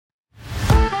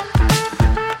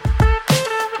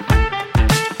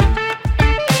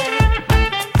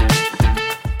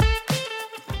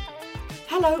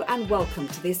welcome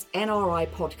to this NRI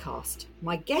podcast.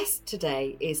 My guest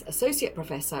today is Associate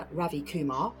Professor Ravi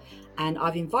Kumar, and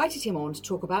I've invited him on to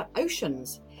talk about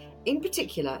oceans, in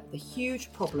particular the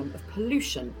huge problem of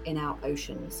pollution in our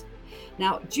oceans.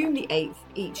 Now, June the 8th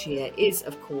each year is,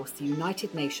 of course, the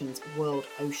United Nations World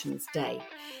Oceans Day.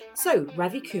 So,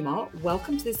 Ravi Kumar,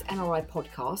 welcome to this NRI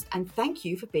podcast, and thank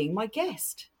you for being my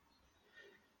guest.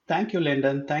 Thank you,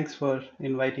 Linden. Thanks for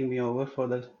inviting me over for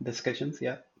the discussions.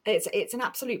 Yeah. It's an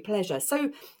absolute pleasure.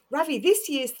 So, Ravi, this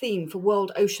year's theme for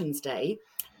World Oceans Day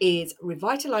is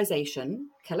revitalization,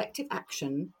 collective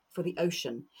action for the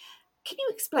ocean. Can you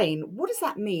explain what does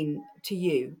that mean to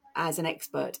you as an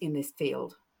expert in this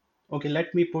field? Okay,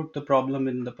 let me put the problem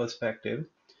in the perspective.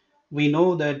 We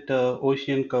know that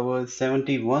ocean covers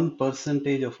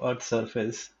 71% of Earth's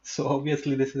surface. So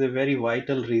obviously this is a very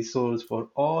vital resource for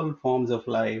all forms of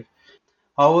life.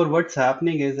 However, what's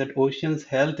happening is that ocean's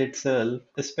health itself,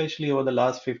 especially over the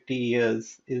last 50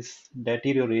 years, is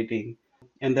deteriorating.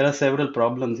 And there are several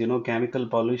problems, chemical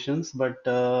pollutions, but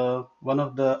one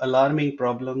of the alarming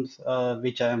problems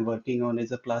which I am working on is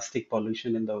the plastic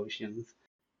pollution in the oceans.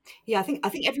 Yeah, I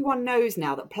think everyone knows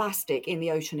now that plastic in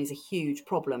the ocean is a huge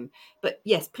problem. But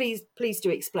yes, please do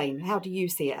explain. How do you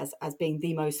see it as being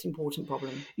the most important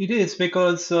problem? It is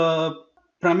because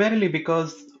primarily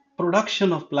because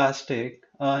production of plastic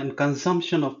and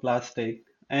consumption of plastic,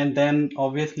 and then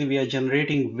obviously we are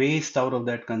generating waste out of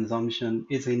that consumption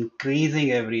is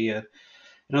increasing every year.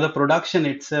 The production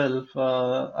itself,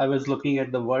 I was looking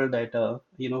at the world data,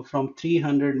 from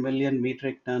 300 million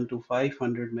metric ton to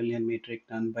 500 million metric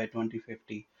ton by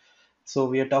 2050. So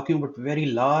we are talking about very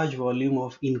large volume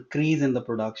of increase in the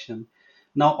production.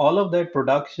 Now all of that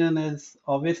production is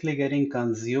obviously getting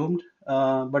consumed,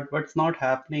 but what's not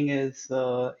happening is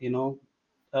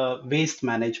waste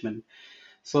management.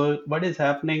 So what is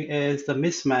happening is the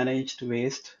mismanaged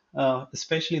waste,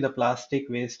 especially the plastic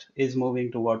waste, is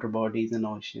moving to water bodies and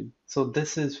ocean. So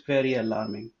this is very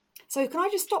alarming. So can I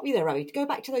just stop you there, Ravi, to go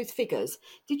back to those figures?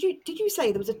 Did you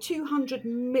say there was a 200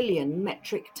 million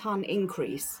metric ton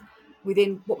increase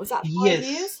within what was that, five Yes,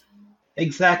 years?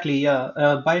 exactly.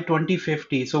 Yeah, by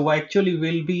 2050. So we actually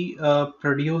will be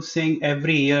producing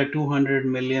every year 200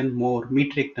 million more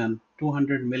metric ton,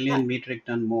 200 That million metric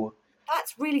ton more.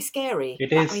 that's really scary. It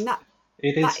That I mean is, that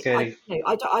it is that scary.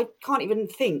 I can't even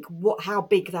think how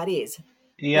big that is. But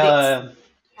Yeah,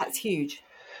 that's huge.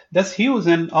 that's huge.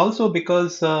 And also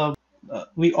because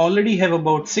we already have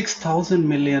about 6,000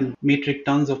 million metric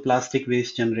tons of plastic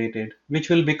waste generated, which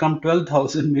will become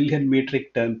 12,000 million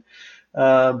metric ton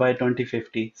by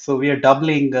 2050. So we are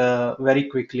doubling very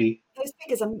quickly. Those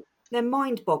figures are they're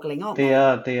mind-boggling, aren't They they?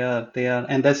 are, they are, they are.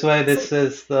 And that's why So this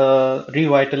is the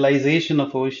revitalization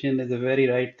of ocean is a very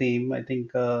right theme. I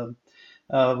think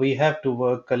we have to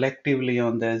work collectively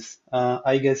on this.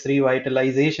 I guess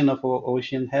revitalization of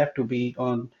ocean have to be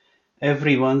on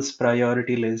everyone's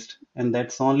priority list, and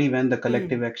that's only when the mm.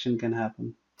 collective action can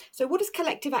happen. So what does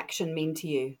collective action mean to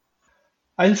you?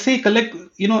 I'll say collect,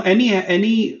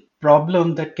 any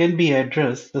problem that can be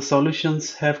addressed, the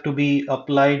solutions have to be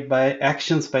applied by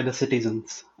actions by the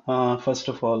citizens, first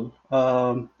of all,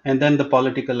 and then the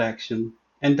political action,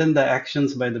 and then the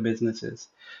actions by the businesses.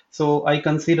 So I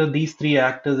consider these three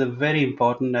actors are very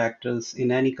important actors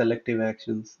in any collective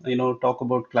actions. Talk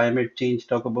about climate change,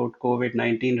 talk about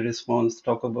COVID-19 response,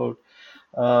 talk about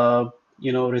uh,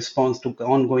 response to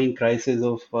ongoing crisis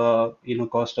of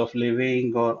cost of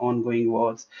living or ongoing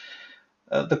wars.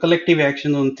 The collective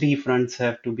action on three fronts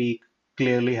have to be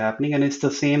clearly happening, and it's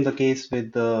the same the case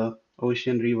with the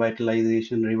ocean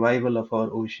revitalization, revival of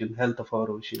our ocean, health of our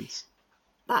oceans.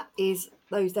 That is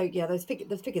those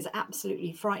figures are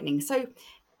absolutely frightening. So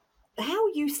how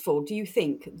useful do you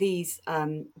think these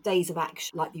days of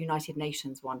action, like the United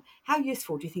Nations one, how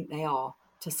useful do you think they are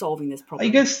to solving this I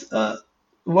problem? guess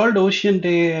World Ocean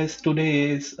Day as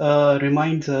today is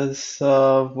reminds us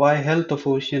why health of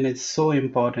ocean is so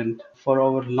important for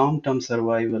our long-term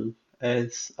survival,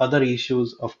 as other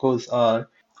issues, of course, are.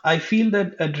 I feel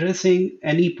that addressing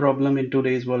any problem in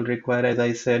today's world require, as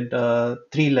I said,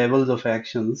 three levels of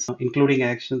actions, including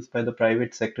actions by the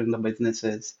private sector and the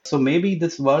businesses. So maybe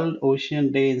this World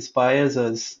Ocean Day inspires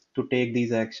us to take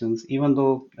these actions, even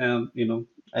though,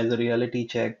 as a reality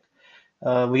check,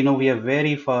 we know we are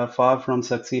very far from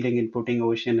succeeding in putting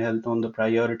ocean health on the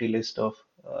priority list of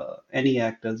any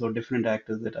actors or different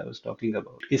actors that I was talking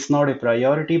about. It's not a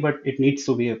priority, but it needs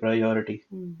to be a priority.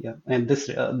 Mm. Yeah, and this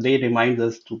they remind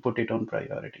us to put it on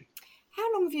priority.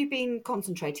 How long have you been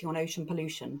concentrating on ocean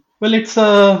pollution? Well, it's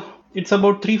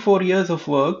about 3-4 years of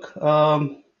work,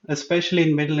 especially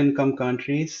in middle income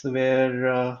countries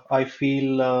where I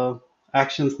feel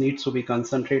actions needs to be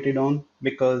concentrated on,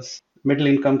 because middle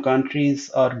income countries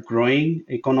are growing.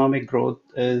 Economic growth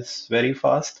is very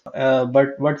fast.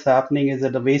 But what's happening is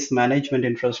that the waste management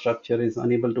infrastructure is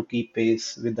unable to keep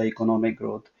pace with the economic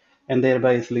growth, and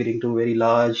thereby is leading to very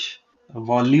large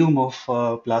volume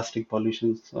of plastic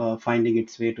pollution finding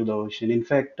its way to the ocean. In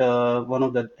fact, one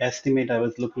of the estimate I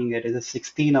was looking at is that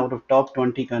 16 out of top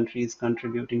 20 countries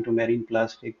contributing to marine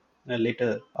plastic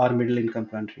litter are middle income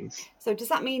countries. So does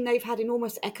that mean they've had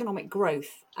enormous economic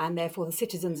growth and therefore the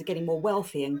citizens are getting more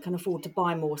wealthy and can afford to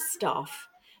buy more stuff,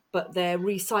 but their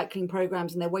recycling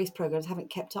programs and their waste programs haven't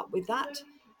kept up with that?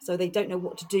 So they don't know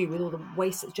what to do with all the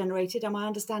waste that's generated. Am I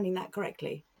understanding that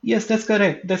correctly? Yes, that's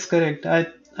correct. That's correct.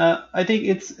 I think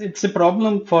it's a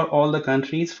problem for all the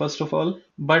countries, first of all,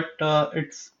 but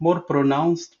it's more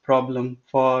pronounced problem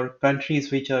for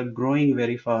countries which are growing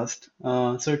very fast.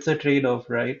 So it's a trade-off,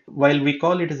 right? While we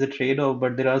call it as a trade-off,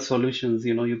 but there are solutions.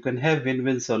 You can have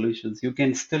win-win solutions. You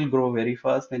can still grow very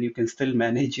fast, and you can still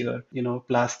manage your,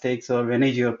 plastics, or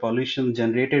manage your pollution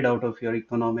generated out of your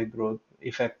economic growth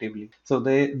effectively. So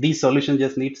these solutions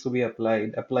just needs to be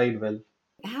applied well.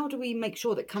 How do we make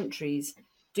sure that countries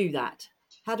do that?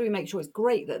 How do we make sure it's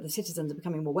great that the citizens are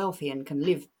becoming more wealthy and can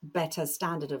live better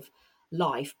standard of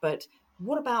life? But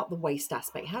what about the waste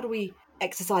aspect? How do we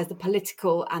exercise the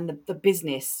political and the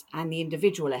business and the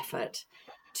individual effort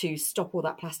to stop all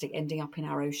that plastic ending up in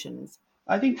our oceans?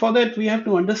 I think for that we have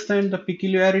to understand the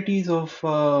peculiarities of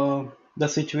the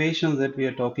situations that we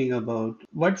are talking about.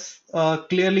 What's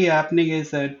clearly happening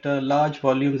is that large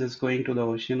volumes is going to the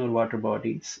ocean or water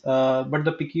bodies. But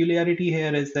the peculiarity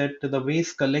here is that the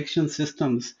waste collection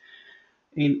systems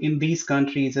in these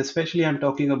countries, especially I'm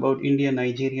talking about India,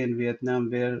 Nigeria, and Vietnam,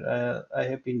 where I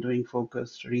have been doing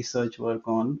focused research work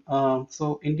on.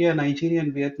 So India, Nigeria,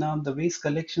 and Vietnam, the waste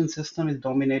collection system is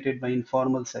dominated by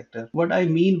informal sector. What I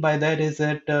mean by that is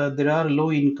that there are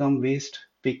low income waste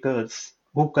pickers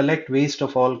who collect waste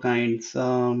of all kinds,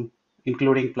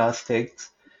 including plastics,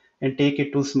 and take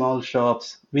it to small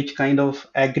shops, which kind of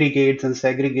aggregates and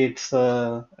segregates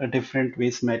a different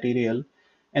waste material,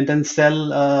 and then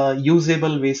sell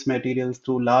usable waste materials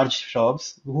to large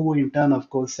shops, who in turn, of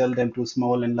course, sell them to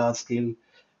small and large scale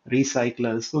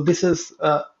recyclers. So this is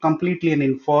completely an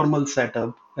informal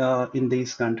setup in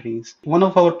these countries. One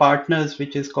of our partners,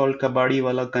 which is called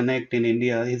Kabadiwala Connect in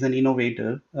India, is an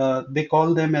innovator. They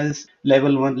call them as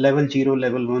level one, level zero,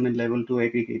 level one, and level two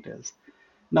aggregators.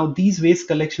 Now, these waste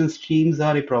collection streams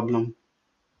are a problem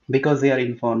because they are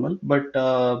informal. But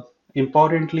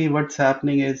importantly, what's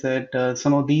happening is that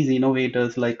some of these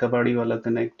innovators like Kabadiwala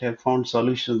Connect have found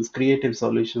solutions, creative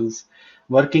solutions,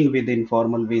 working with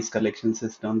informal waste collection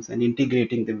systems and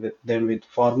integrating them with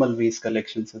formal waste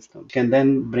collection systems, can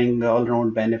then bring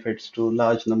all-round benefits to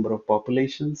large number of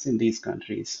populations in these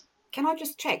countries. Can I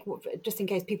just check, just in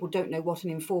case people don't know what an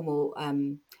informal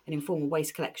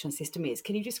waste collection system is?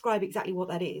 Can you describe exactly what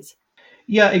that is?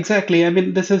 Yeah, exactly. I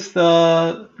mean, this is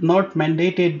not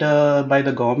mandated by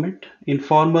the government.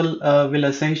 Informal will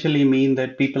essentially mean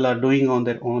that people are doing on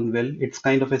their own will. It's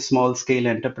kind of a small scale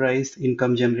enterprise,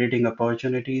 income generating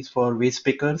opportunities for waste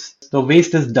pickers. The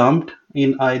waste is dumped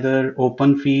in either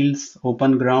open fields,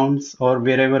 open grounds, or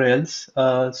wherever else.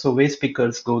 So waste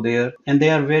pickers go there, and they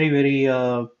are very, very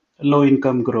low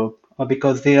income group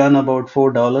because they earn about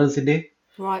 $4 a day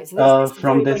Right, so this is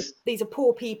from very, very, this. these are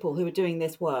poor people who are doing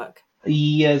this work.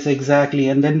 Yes, exactly.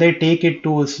 And then they take it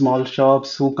to small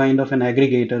shops who kind of an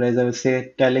aggregator, as I was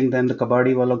telling them, the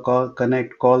Kabadi Wala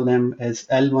Connect call them as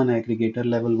L1 aggregator,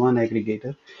 level one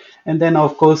aggregator. And then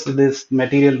of course this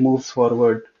material moves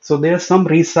forward. So there's some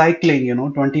recycling,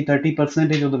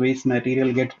 20-30% of the waste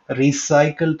material get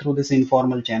recycled through this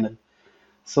informal channel.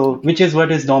 So which Okay. is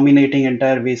what is dominating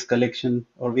entire waste collection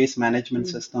or waste management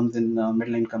Mm. systems in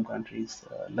middle income countries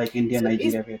like India, So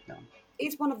Nigeria, Vietnam.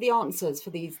 is one of the answers for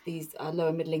these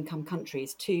lower middle income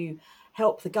countries to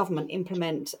help the government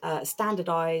implement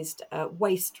standardized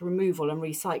waste removal and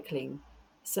recycling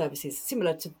services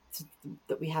similar to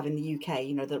that we have in the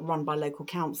UK, that run by local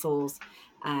councils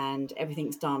and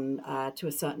everything's done to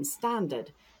a certain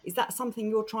standard. Is that something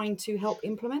you're trying to help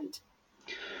implement?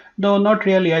 No, not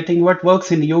really. I think what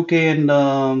works in UK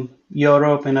and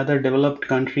Europe and other developed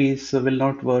countries will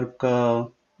not work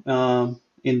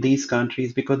in these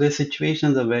countries because their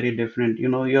situations are very different.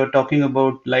 You're talking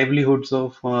about livelihoods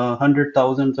of hundred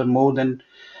thousands or more than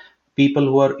people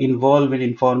who are involved in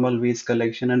informal waste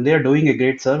collection, and they are doing a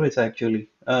great service actually.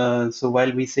 So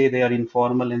while we say they are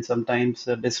informal and sometimes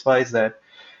despise that,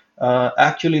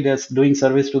 actually they're doing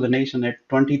service to the nation. At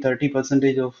 20-30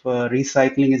 percentage of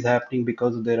recycling is happening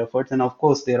because of their efforts, and of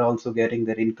course they're also getting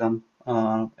their income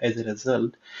as a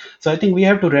result. So I think we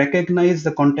have to recognize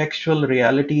the contextual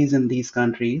realities in these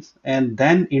countries and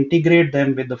then integrate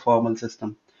them with the formal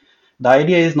system. The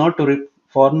idea is not to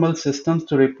formal systems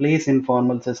to replace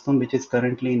informal system which is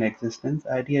currently in existence.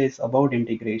 The idea is about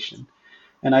integration.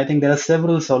 And I think there are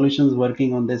several solutions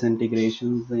working on this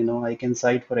integrations. I can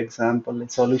cite, for example, a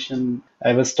solution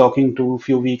I was talking to a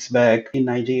few weeks back in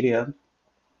Nigeria,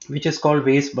 which is called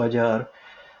Waste Bazaar.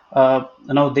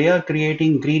 Now they are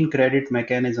creating green credit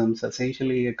mechanisms,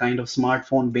 essentially a kind of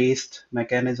smartphone-based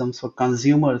mechanisms for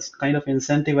consumers, kind of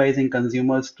incentivizing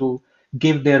consumers to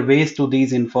give their waste to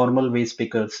these informal waste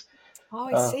pickers. Oh,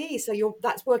 I Uh, see. So you're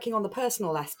that's working on the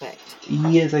personal aspect.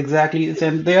 Yes, exactly.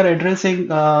 And they are addressing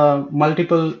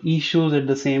multiple issues at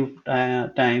the same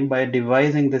time by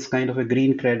devising this kind of a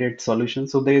green credit solution.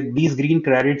 So these green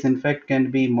credits, in fact,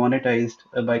 can be monetized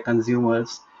by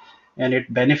consumers, and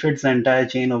it benefits the entire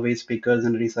chain of waste pickers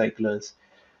and recyclers.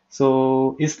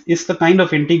 So it's the kind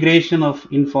of integration of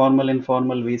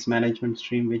informal waste management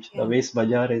stream which the Yeah. Waste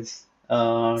Bazaar is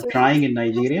So trying in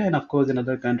Nigeria, and of course in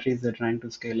other countries they're trying to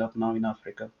scale up now in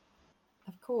Africa.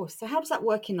 of course. So how does that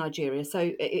work in Nigeria?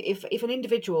 So if an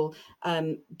individual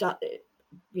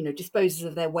disposes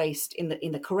of their waste in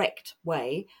the correct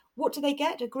way, what do they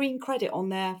get? A green credit on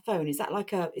their phone? Is that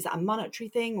a monetary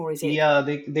thing, or is it? Yeah,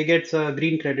 they get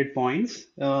green credit points,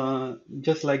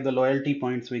 just like the loyalty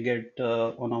points we get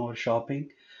on our shopping.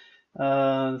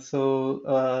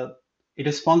 So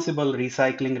responsible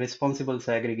recycling, responsible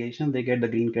segregation, they get the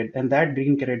green credit, and that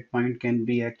green credit point can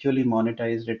be actually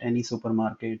monetized at any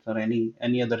supermarkets or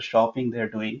any other shopping they're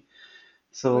doing.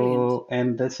 Brilliant. So,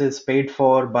 and this is paid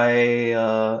for by,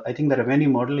 I think the revenue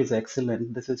model is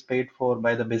excellent. This is paid for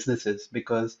by the businesses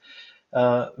because,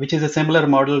 which is a similar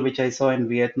model which I saw in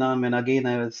Vietnam. And again,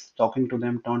 I was talking to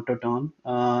them ton to ton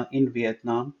in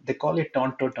Vietnam. They call it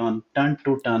ton to ton, ton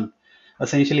to ton.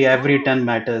 Essentially, every Oh, ton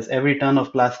matters. Every ton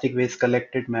of plastic waste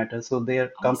collected matters. So their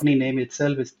I company see. name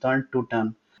itself is ton to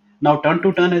ton. Now, ton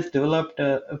to ton has developed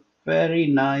a very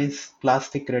nice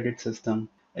plastic credit system,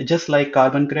 just like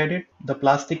carbon credit, the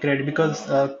plastic credit, because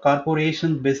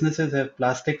corporation businesses have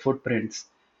plastic footprints.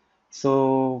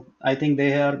 So I think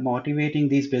they are motivating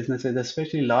these businesses,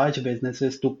 especially large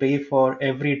businesses, to pay for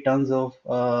every tons of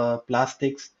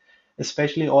plastics,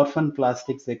 especially orphan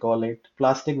plastics, they call it,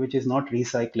 plastic which is not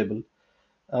recyclable,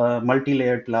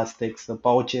 multi-layered plastics,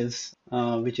 pouches,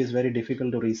 which is very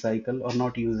difficult to recycle or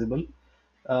not usable.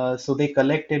 So they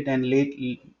collect it and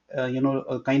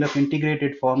a kind of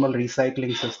integrated formal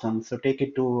recycling system. So take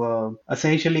it to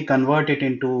essentially convert it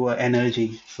into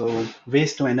energy. So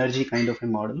waste to energy kind of a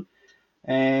model,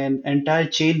 and entire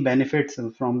chain benefits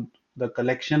from the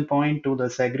collection point to the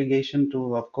segregation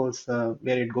to, of course,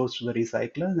 where it goes to the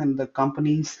recyclers, and the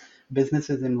companies,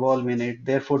 businesses involved in it,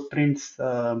 their footprints,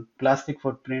 plastic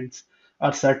footprints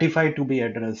are certified to be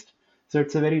addressed. So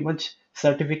it's a very much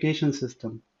certification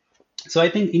system. So I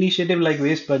think initiative like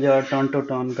Waste Bazaar, Ton to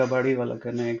Ton, Kabadi Wala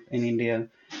Connect in India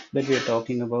that we are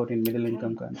talking about in middle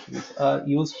income Okay. countries are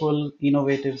useful,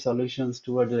 innovative solutions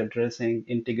towards addressing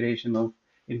integration of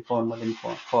informal and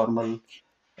formal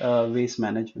waste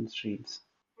management streams.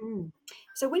 Mm.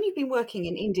 So when you've been working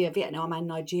in India, Vietnam, and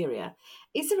Nigeria,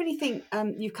 is there anything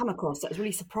you've come across that has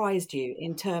really surprised you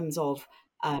in terms of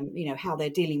how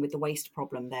they're dealing with the waste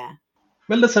problem there?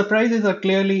 Well, the surprises are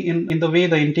clearly in the way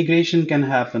the integration can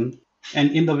happen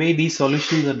and in the way these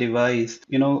solutions are devised.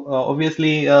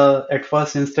 Obviously, at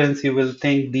first instance, you will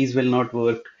think these will not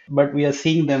work, but we are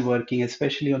seeing them working,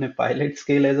 especially on a pilot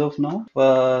scale as of now.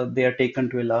 They are taken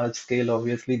to a large scale.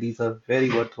 Obviously, these are very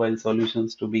worthwhile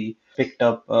solutions to be picked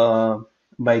up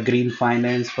by green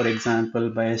finance, for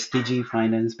example, by SDG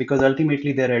finance, because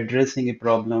ultimately they're addressing a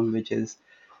problem which is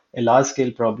a large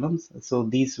scale problems. So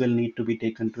these will need to be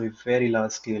taken to a very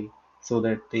large scale so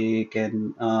that they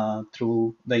can,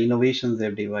 through the innovations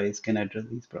they've devised, can address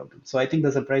these problems. So I think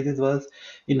the surprises was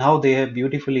in how they have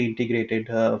beautifully integrated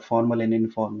formal and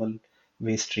informal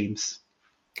waste streams.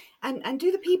 And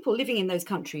do the people living in those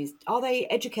countries, are they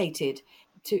educated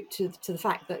to the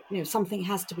fact that something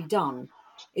has to be done?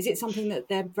 Is it something that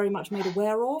they're very much made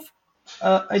aware of?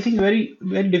 I think very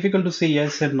difficult to say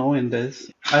yes and no in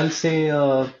this. I'll say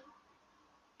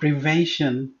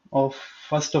prevention of,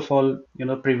 first of all,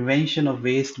 prevention of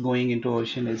waste going into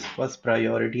ocean is first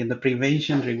priority, and the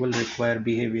prevention will require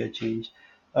behavior change,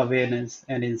 awareness,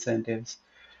 and incentives,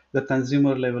 the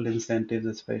consumer level incentives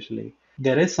especially.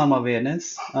 There is some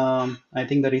awareness. I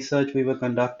think the research we were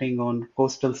conducting on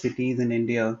coastal cities in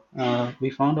India, we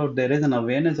found out there is an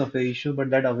awareness of the issue, but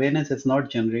that awareness is not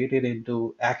generated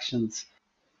into actions.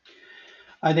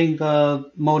 I think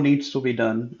more needs to be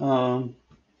done.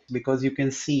 because you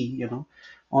can see,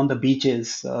 on the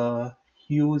beaches,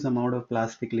 huge amount of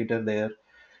plastic litter there.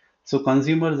 So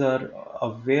consumers are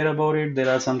aware about it. There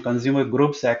are some consumer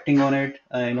groups acting on it.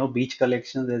 Beach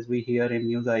collections, as we hear in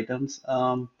news items.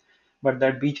 But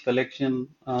that beach collection,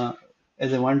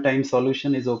 as a one-time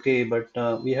solution, is okay. But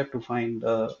we have to find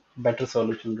better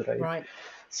solutions, right? Right.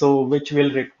 So which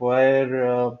will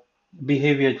require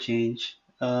behavior change.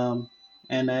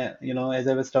 And as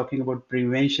I was talking about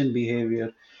prevention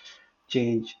behavior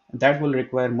change, that will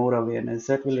require more awareness,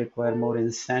 that will require more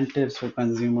incentives for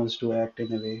consumers to act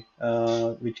in a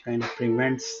way which kind of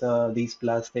prevents these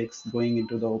plastics going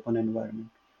into the open environment.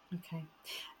 Okay.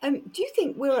 Do you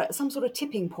think we're at some sort of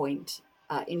tipping point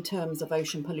in terms of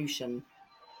ocean pollution?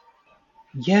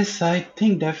 Yes, I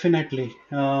think definitely.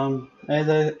 As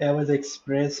I was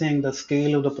expressing, the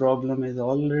scale of the problem is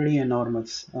already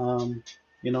enormous.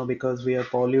 Because we are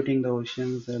polluting the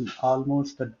oceans at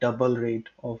almost the double rate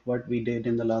of what we did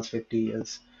in the last 50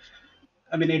 years.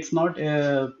 I mean, it's not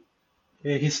a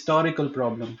historical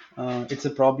problem. It's a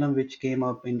problem which came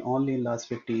up in only in last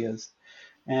 50 years,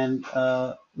 and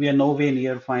we are nowhere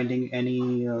near finding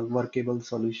any workable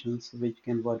solutions which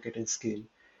can work at a scale.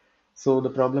 So the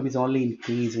problem is only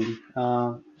increasing.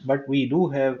 But we do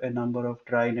have a number of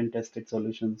tried and tested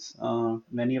solutions.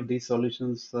 Many of these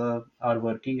solutions are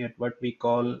working at what we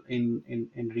call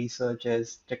in research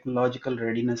as technological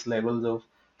readiness levels of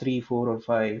 3, 4, or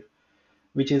 5,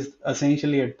 which is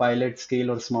essentially at pilot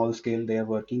scale or small scale they are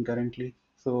working currently.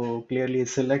 So clearly, a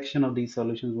selection of these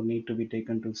solutions would need to be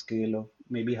taken to scale of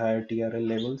maybe higher TRL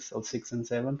levels of 6 and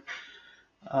 7.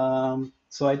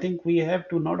 So I think we have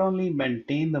to not only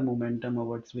maintain the momentum of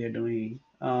what we are doing,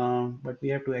 but we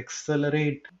have to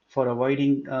accelerate for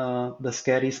avoiding the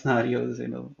scary scenarios.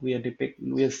 We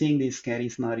are seeing these scary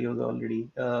scenarios already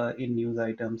in news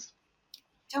items.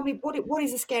 Tell me what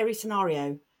is a scary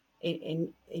scenario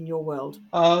in your world?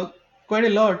 Uh, Quite a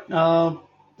lot.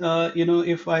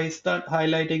 If I start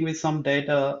highlighting with some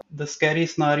data, the scary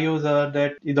scenarios are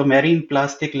that the marine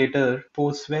plastic litter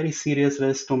pose very serious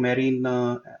risk to marine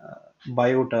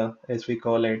biota, as we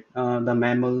call it, the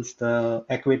mammals, the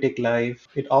aquatic life.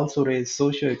 It also raises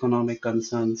socio-economic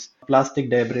concerns. Plastic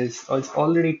debris is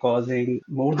already causing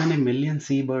more than 1 million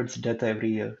seabirds' death every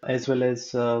year, as well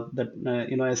as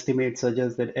estimates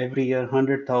suggest that every year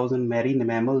 100,000 marine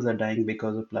mammals are dying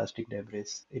because of plastic debris.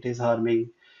 It is harming.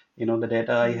 The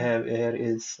data I Mm. have here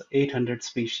is 800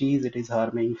 species. It is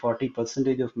harming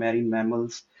 40% of marine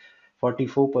mammals.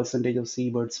 44% of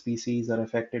seabird species are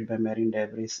affected by marine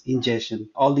debris ingestion.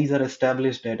 All these are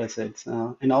established data sets.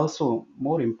 And also,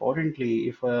 more importantly,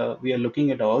 if we are looking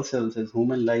at ourselves as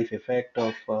human life effect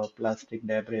of plastic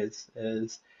debris,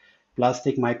 is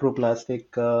plastic microplastic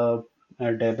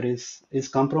debris is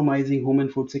compromising human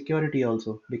food security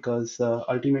also, because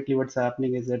ultimately what's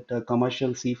happening is that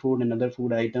commercial seafood and other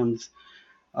food items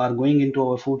are going into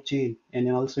our food chain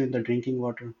and also in the drinking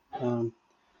water.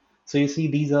 So you see,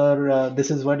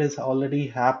 this is what is already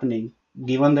happening.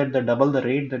 Given that the double the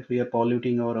rate that we are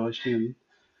polluting our ocean,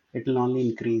 it will only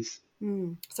increase.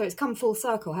 Mm. So it's come full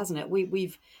circle, hasn't it?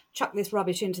 We've chucked this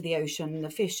rubbish into the ocean. The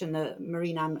fish and the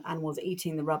marine animals are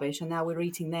eating the rubbish, and now we're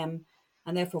eating them,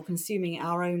 and therefore consuming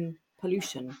our own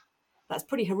pollution. That's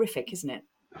pretty horrific, isn't it?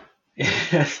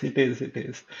 Yes, it is. It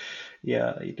is.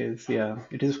 Yeah, it is. Yeah,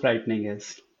 it is frightening.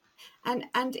 Yes.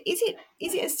 And is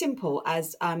it as simple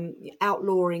as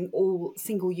outlawing all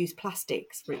single use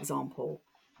plastics, for example?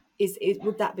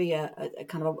 Would that be a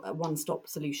kind of a one stop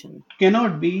solution?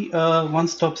 Cannot be a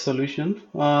one-stop solution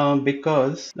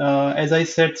because, as I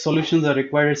said, solutions are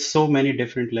required at so many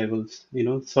different levels.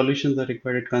 Solutions are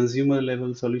required at consumer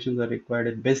level, solutions are required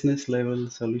at business level,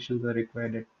 solutions are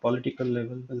required at political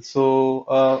level. And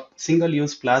so,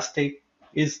 single-use plastic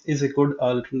is a good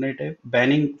alternative.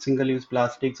 Banning single-use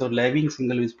plastics or levying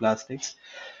single-use plastics,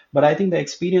 but I think the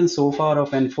experience so far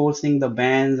of enforcing the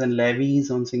bans and levies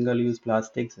on single-use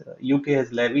plastics, UK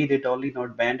has levied it only,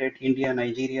 not banned it. India,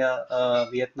 Nigeria,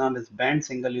 Vietnam has banned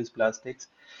single-use plastics,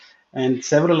 and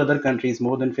several other countries,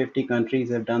 more than 50 countries,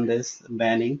 have done this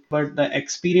banning. But the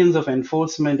experience of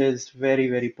enforcement is very,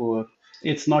 very poor.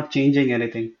 It's not changing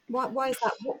anything. Why is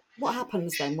that? What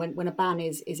happens then when a ban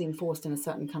is enforced in a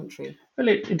certain country? Well,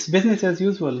 it's business as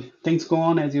usual. Things go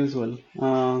on as usual.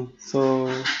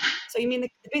 So So you mean the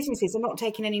businesses are not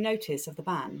taking any notice of the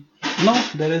ban? no,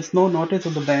 there is no notice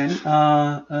of the ban.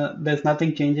 There's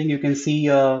nothing changing. You can see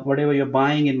whatever you're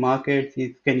buying in markets,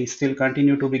 it can still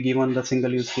continue to be given the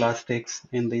single-use plastics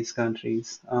in these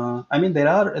countries. I mean, there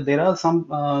are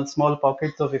some small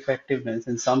pockets of effectiveness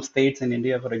in some states in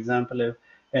India, for example.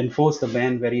 enforce the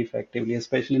ban very effectively,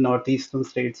 especially northeastern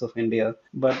states of India.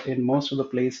 But in most of the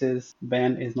places,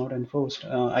 ban is not enforced.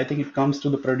 I think it comes to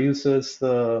the producers.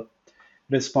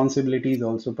 Responsibilities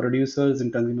also, producers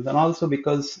and consumers, and also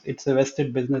because it's a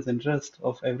vested business interest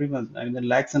of everyone. I mean, the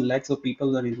lakhs and lakhs of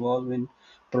people are involved in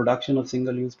production of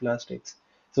single-use plastics,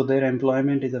 so their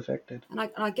employment is affected. And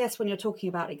I guess when you're talking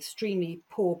about extremely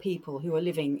poor people who are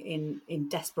living in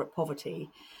desperate poverty,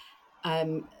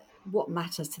 um, what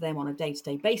matters to them on a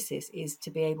day-to-day basis is to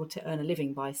be able to earn a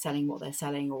living by selling what they're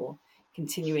selling or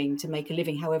continuing to make a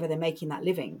living however they're making that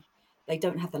living. They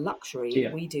don't have the luxury that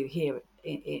Yeah. we do here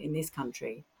in this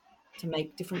country to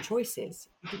make different choices.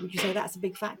 Would you say that's a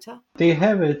big factor? They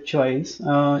have a choice.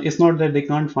 It's not that they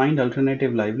can't find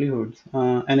alternative livelihoods,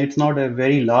 and it's not a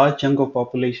very large chunk of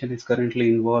population is currently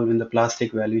involved in the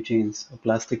plastic value chains,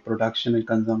 plastic production and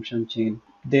consumption chain.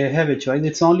 They have a choice.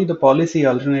 It's only the policy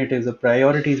alternatives, the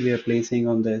priorities we are placing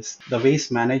on this, the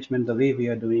waste management, the way we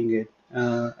are doing it,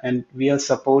 and we are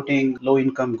supporting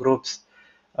low-income groups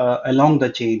along the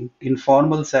chain.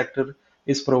 Informal sector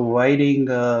is providing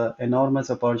enormous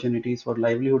opportunities for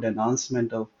livelihood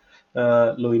enhancement of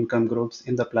low-income groups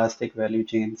in the plastic value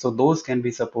chain. So those can be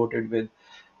supported with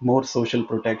more social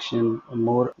protection,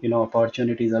 more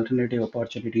opportunities, alternative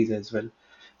opportunities as well.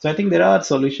 So I think there are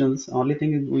solutions. Only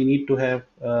thing is we need to have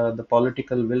the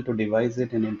political will to devise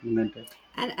it and implement it.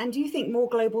 And do you think more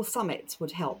global summits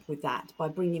would help with that by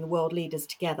bringing the world leaders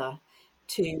together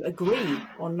to agree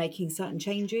on making certain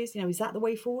changes? Is that the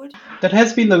way forward? That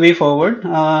has been the way forward.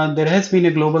 There has been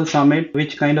a global summit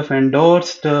which kind of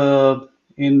endorsed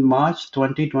in March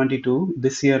 2022,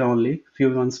 this year only, few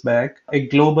months back, a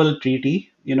global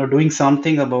treaty, doing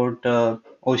something about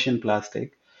ocean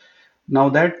plastic. Now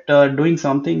that doing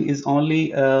something is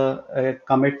only a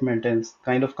commitment and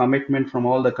kind of commitment from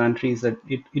all the countries that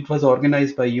it was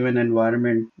organized by UN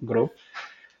Environment Group.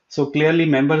 So clearly,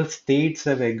 member states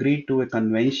have agreed to a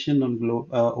convention on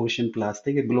ocean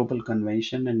plastic, a global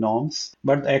convention and norms.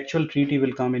 But the actual treaty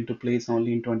will come into place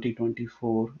only in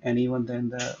 2024. And even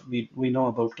then, we know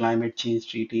about climate change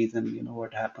treaties and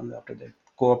what happens after that.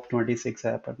 COP26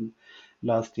 happened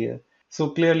last year. So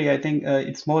clearly, I think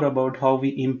it's more about how we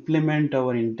implement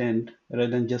our intent rather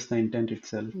than just the intent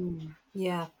itself.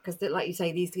 Yeah, because like you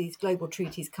say, these global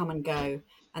treaties come and go,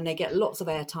 and they get lots of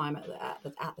airtime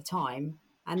at the time,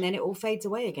 and then it all fades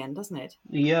away again, doesn't it?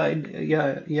 Yeah,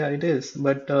 it is.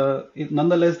 But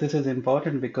nonetheless, this is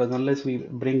important because unless we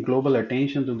bring global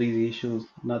attention to these issues,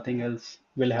 nothing else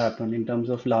will happen in terms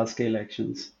of large-scale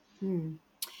actions.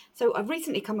 So I've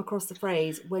recently come across the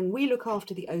phrase, "When we look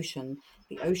after the ocean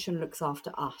looks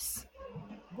after us."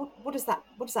 What does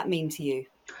that mean to you?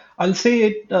 I'll say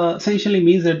it essentially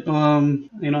means that,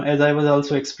 as I was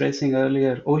also expressing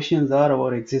earlier, oceans are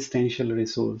our existential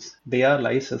resource. They are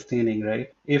life sustaining, right?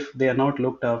 If they are not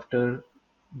looked after,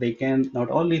 they can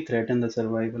not only threaten the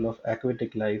survival of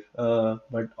aquatic life,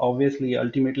 but obviously,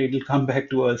 ultimately, it will come back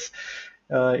to us.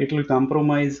 It will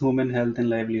compromise human health and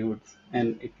livelihoods,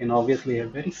 and it can obviously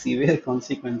have very severe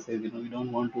consequences. We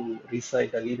don't want to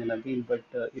recite again and again, but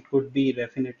it could be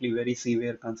definitely very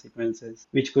severe consequences,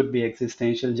 which could be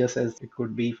existential, just as it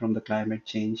could be from the climate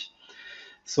change.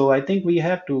 So I think we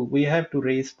have to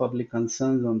raise public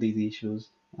concerns on these issues,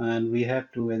 and we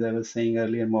have to, as I was saying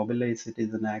earlier, mobilize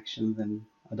citizen actions and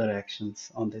other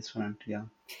actions on this front. Yeah.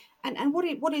 And what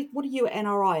are you at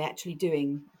NRI actually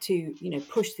doing to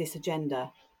push this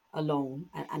agenda along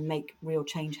and make real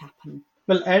change happen?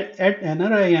 Well, at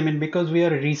NRI, I mean, because we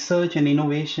are a research and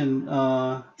innovation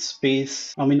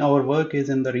space, I mean, our work is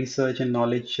in the research and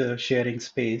knowledge sharing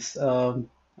space.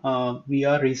 We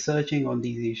are researching on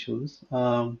these issues,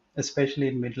 especially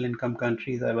in middle income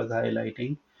countries, I was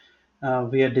highlighting.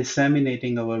 We are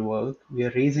disseminating our work. We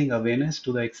are raising awareness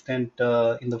to the extent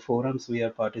in the forums we are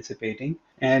participating.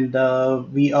 And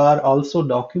we are also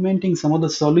documenting some of the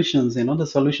solutions, the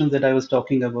solutions that I was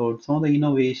talking about, some of the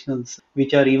innovations,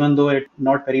 which are, even though at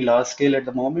not very large scale at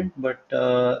the moment, but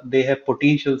they have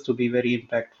potentials to be very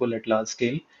impactful at large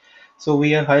scale. So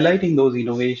we are highlighting those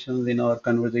innovations in our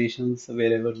conversations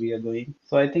wherever we are going.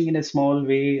 So I think in a small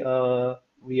way,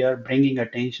 we are bringing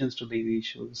attentions to these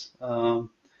issues.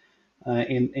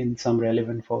 In some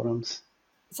relevant forums.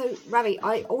 So, Ravi,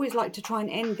 I always like to try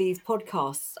and end these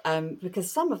podcasts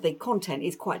because some of the content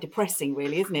is quite depressing,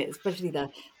 really, isn't it? Especially the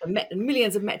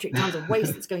millions of metric tons of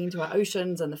waste that's going into our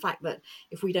oceans, and the fact that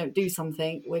if we don't do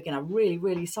something, we're going to really,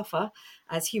 really suffer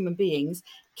as human beings.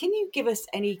 Can you give us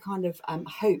any kind of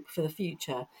hope for the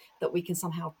future that we can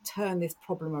somehow turn this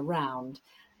problem around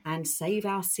and save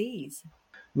our seas?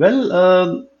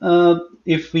 Well,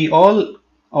 if we all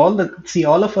all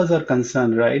of us are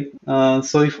concerned, right?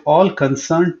 So if all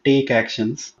concerned take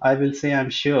actions, I will say I'm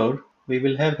sure we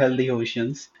will have healthy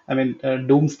oceans. I mean,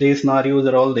 doomsday scenarios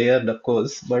are all there, of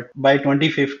course, but by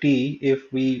 2050,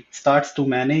 if we starts to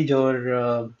manage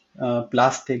our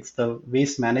plastics, the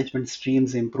waste management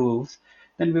streams improves,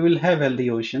 then we will have healthy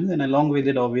oceans, and along with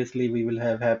it, obviously, we will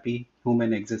have happy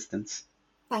human existence.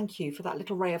 Thank you for that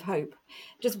little ray of hope.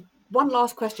 Just one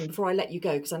last question before I let you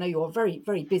go, because I know you're a very,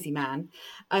 very busy man.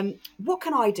 What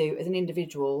can I do as an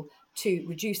individual to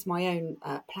reduce my own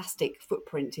plastic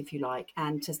footprint, if you like,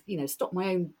 and to stop my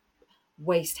own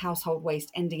waste, household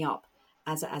waste, ending up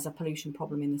as a pollution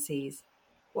problem in the seas?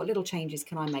 What little changes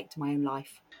can I make to my own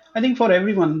life? I think for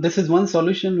everyone, this is one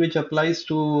solution which applies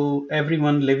to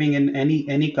everyone living in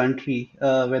any country,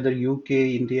 whether UK,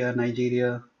 India,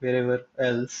 Nigeria, wherever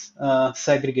else.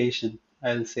 Segregation,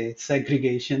 I'll say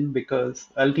segregation, because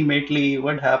ultimately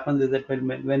what happens is that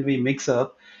when we mix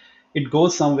up, it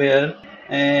goes somewhere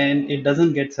and it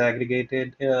doesn't get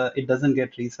segregated. It doesn't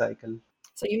get recycled.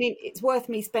 So it's worth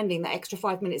me spending that extra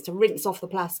 5 minutes to rinse off the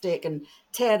plastic and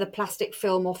tear the plastic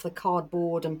film off the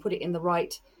cardboard and put it in the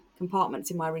right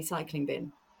compartments in my recycling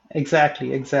bin.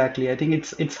 Exactly, exactly. I think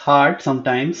it's hard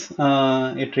sometimes.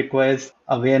 It requires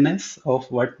awareness of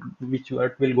what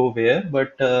will go where,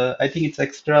 but I think it's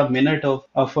extra minute of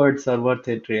efforts are worth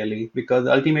it really, because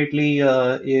ultimately,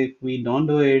 if we don't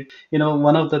do it,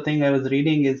 one of the thing I was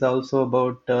reading is also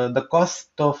about the cost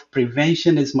of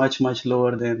prevention is much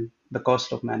lower than the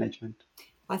cost of management.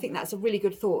 I think that's a really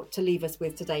good thought to leave us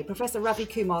with today. Professor Ravi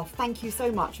Kumar, thank you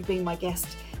so much for being my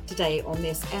guest today on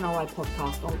this NRI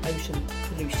podcast on ocean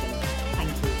pollution. Thank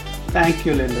you. Thank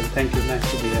you, Linden. Thank you.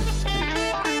 Nice to be here.